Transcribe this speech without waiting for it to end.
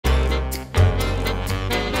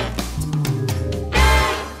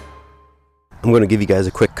I'm going to give you guys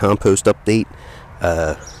a quick compost update.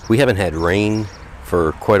 We haven't had rain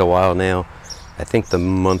for quite a while now. I think the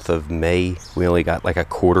month of May we only got like a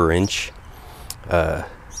 1/4 inch.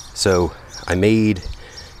 So I made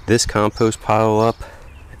this compost pile up,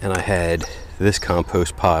 and I had this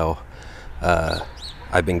compost pile.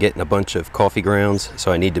 I've been getting a bunch of coffee grounds,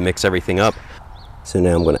 so I need to mix everything up. So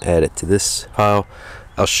now I'm going to add it to this pile.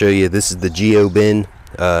 I'll show you. This is the geobin.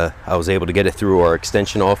 I was able to get it through our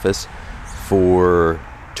extension office for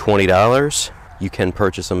 $20. You can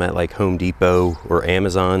purchase them at like Home Depot or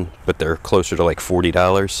Amazon, but they're closer to like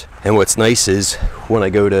 $40. And what's nice is when I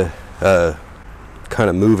go to kind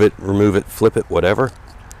of move it, remove it, flip it, whatever,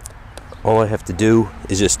 all I have to do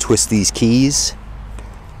is just twist these keys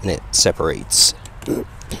and it separates.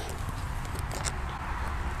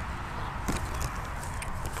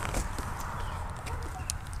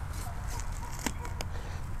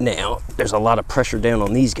 Now, there's a lot of pressure down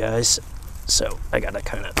on these guys, so I gotta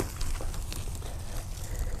kind of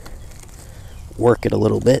work it a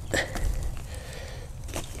little bit.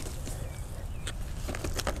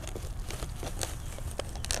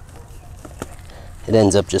 It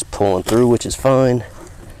ends up just pulling through, which is fine.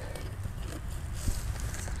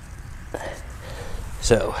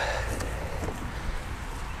 So,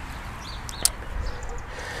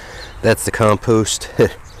 that's the compost.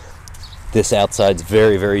 This outside's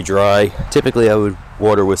very, very dry. Typically I would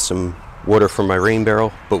water with some water from my rain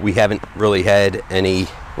barrel, but we haven't really had any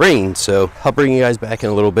rain, so I'll bring you guys back in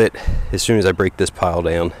a little bit as soon as I break this pile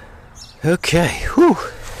down. Okay, whew.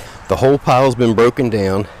 The whole pile's been broken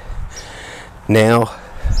down. Now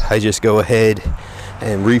I just go ahead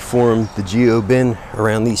and reform the geobin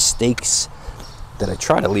around these stakes that I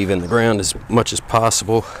try to leave in the ground as much as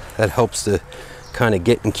possible. That helps to kind of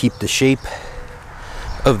get and keep the shape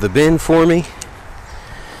of the bin for me.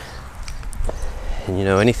 And you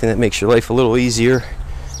know, anything that makes your life a little easier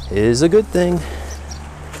is a good thing.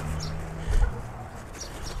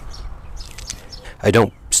 I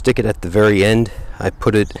don't stick it at the very end. I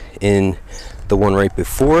put it in the one right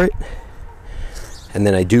before it, and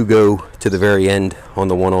then I do go to the very end on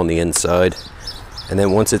the one on the inside. And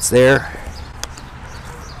then once it's there,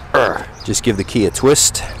 just give the key a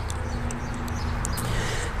twist,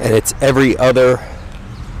 and it's every other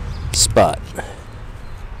spot.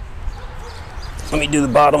 Let me do the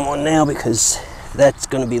bottom one now, because that's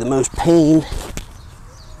going to be the most pain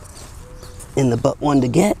in the butt one to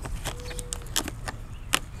get.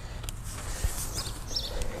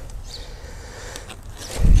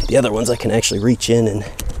 The other ones I can actually reach in and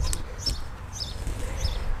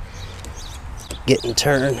get and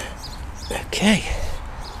turn. Okay,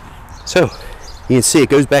 so you can see it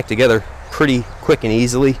goes back together pretty quick and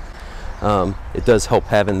easily. It does help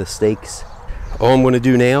having the stakes. All I'm going to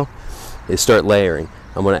do now is start layering.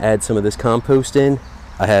 I'm going to add some of this compost in.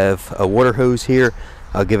 I have a water hose here.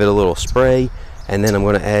 I'll give it a little spray, and then I'm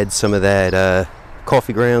going to add some of that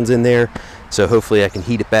coffee grounds in there, so hopefully I can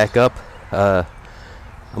heat it back up.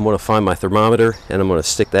 I'm going to find my thermometer, and I'm going to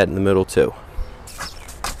stick that in the middle too.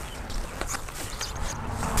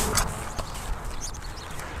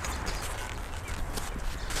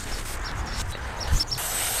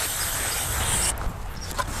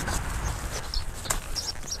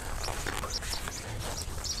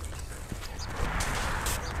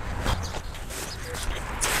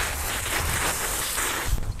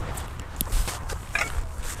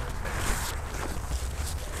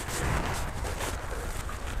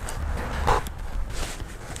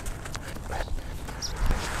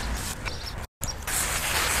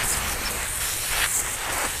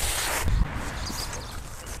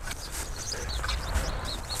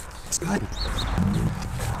 Good.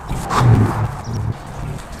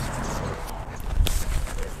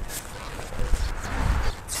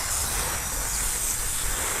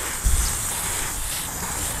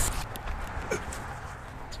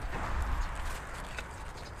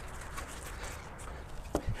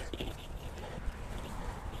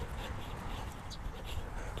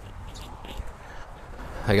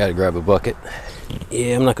 I gotta grab a bucket.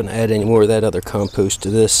 Yeah, I'm not gonna add any more of that other compost to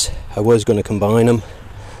this. I was gonna combine them.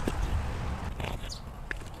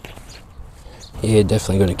 Yeah,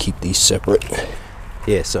 definitely going to keep these separate.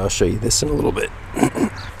 Yeah, so I'll show you this in a little bit.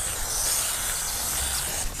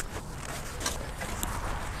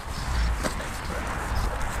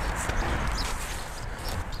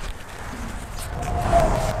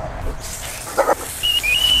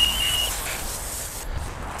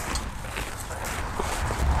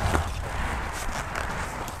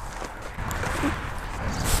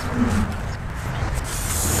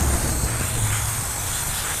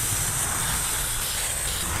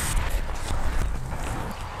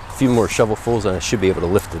 few more shovelfuls and I should be able to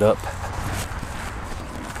lift it up.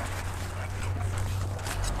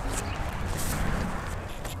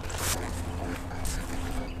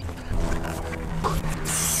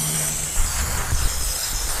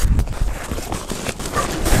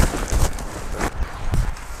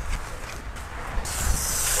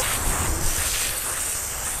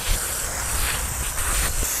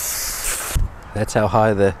 That's how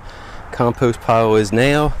high the compost pile is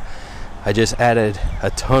now. I just added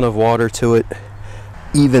a ton of water to it.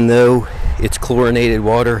 Even though it's chlorinated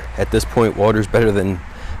water, at this point water's better than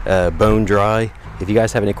bone dry. If you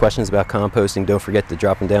guys have any questions about composting, don't forget to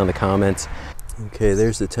drop them down in the comments. Okay,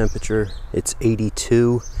 there's the temperature. It's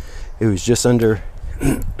 82. It was just under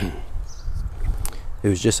it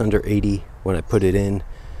was just under 80 when I put it in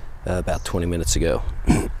about 20 minutes ago.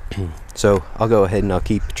 So I'll go ahead and I'll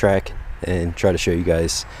keep track and try to show you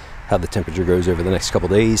guys how the temperature goes over the next couple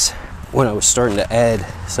days. When I was starting to add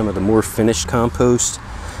some of the more finished compost,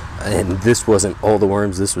 and this wasn't all the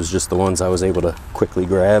worms, this was just the ones I was able to quickly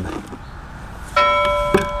grab.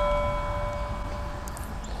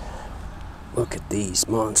 Look at these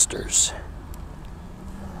monsters.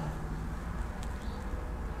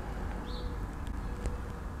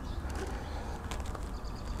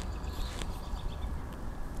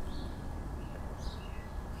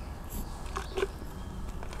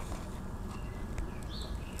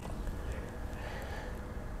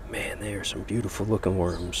 Man, they are some beautiful looking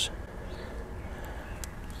worms.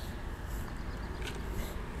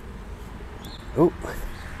 Oh,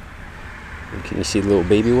 and can you see the little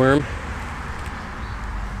baby worm?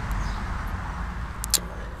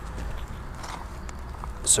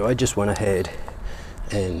 So I just went ahead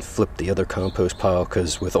and flipped the other compost pile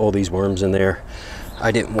because with all these worms in there,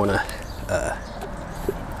 I didn't want to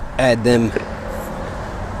add them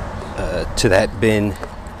to that bin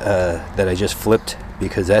that I just flipped,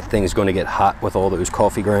 because that thing is going to get hot with all those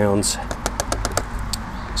coffee grounds.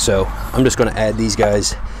 So I'm just going to add these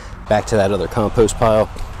guys back to that other compost pile.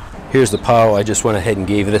 Here's the pile. I just went ahead and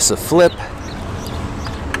gave this a flip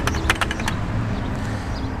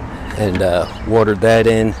and watered that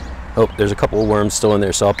in. Oh, there's a couple of worms still in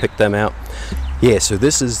there, so I'll pick them out. Yeah, so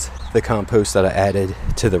this is the compost that I added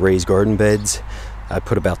to the raised garden beds. I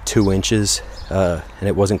put about 2 inches and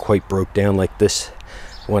it wasn't quite broke down like this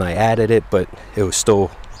when I added it, but it was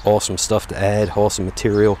still awesome stuff to add, awesome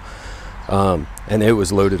material, and it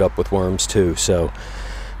was loaded up with worms too. So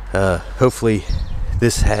hopefully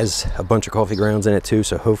this has a bunch of coffee grounds in it too,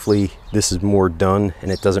 so hopefully this is more done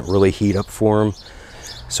and it doesn't really heat up for them.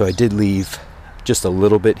 So I did leave just a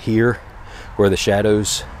little bit here where the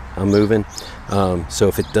shadows are moving, so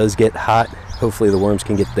if it does get hot, hopefully the worms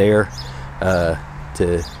can get there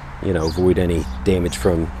to, you know, avoid any damage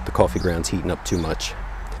from the coffee grounds heating up too much.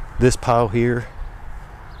 This pile here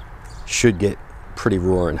should get pretty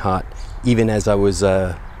roaring hot. Even as I was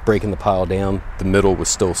breaking the pile down, the middle was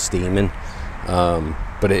still steaming,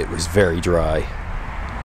 but it was very dry.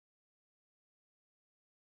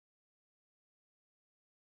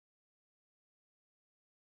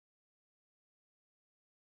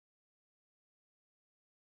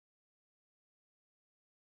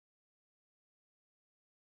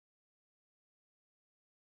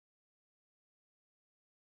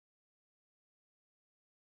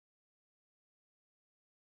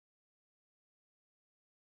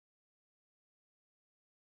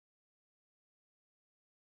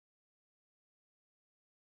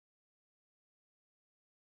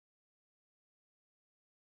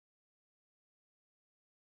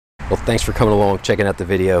 Well, thanks for coming along, checking out the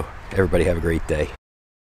video. Everybody have a great day.